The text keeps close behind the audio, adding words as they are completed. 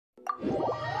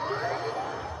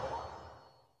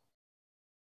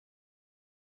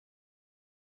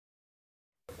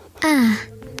Ah,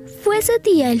 fue ese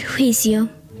día el juicio.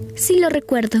 Sí lo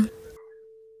recuerdo.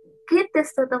 ¿Qué te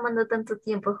está tomando tanto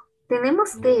tiempo?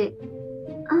 Tenemos que...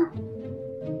 Ah.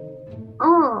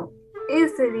 Oh,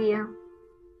 ese día.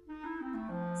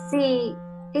 Sí,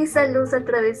 esa luz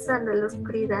atravesando la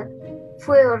oscuridad.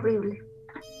 Fue horrible.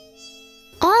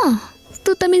 Oh,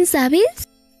 ¿tú también sabes?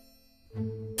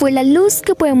 Fue la luz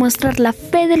que puede mostrar la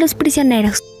fe de los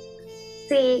prisioneros.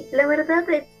 Sí, la verdad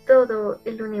de todo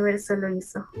el universo lo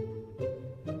hizo.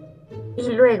 Y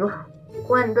luego,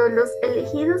 cuando los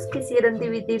elegidos quisieron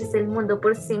dividirse el mundo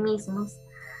por sí mismos,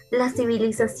 la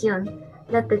civilización,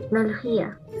 la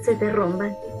tecnología se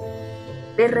derrumban.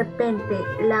 De repente,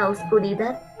 la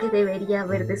oscuridad que debería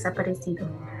haber desaparecido,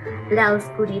 la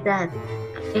oscuridad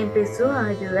empezó a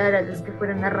ayudar a los que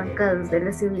fueron arrancados de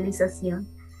la civilización.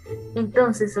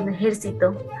 Entonces un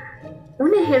ejército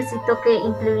que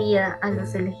incluía a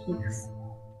los elegidos.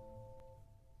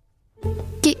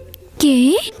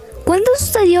 ¿Qué? ¿Cuándo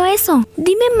sucedió eso?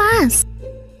 Dime más.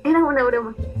 Era una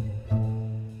broma.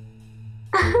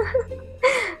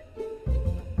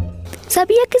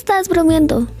 Sabía que estabas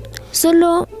bromeando.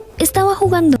 Solo estaba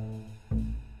jugando.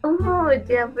 Oh,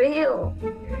 ya veo.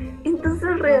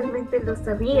 Entonces realmente lo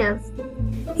sabías.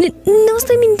 No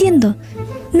estoy mintiendo.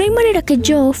 No hay manera que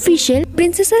yo, Fischl,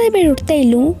 princesa de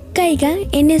Berurteilu, caiga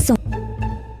en eso.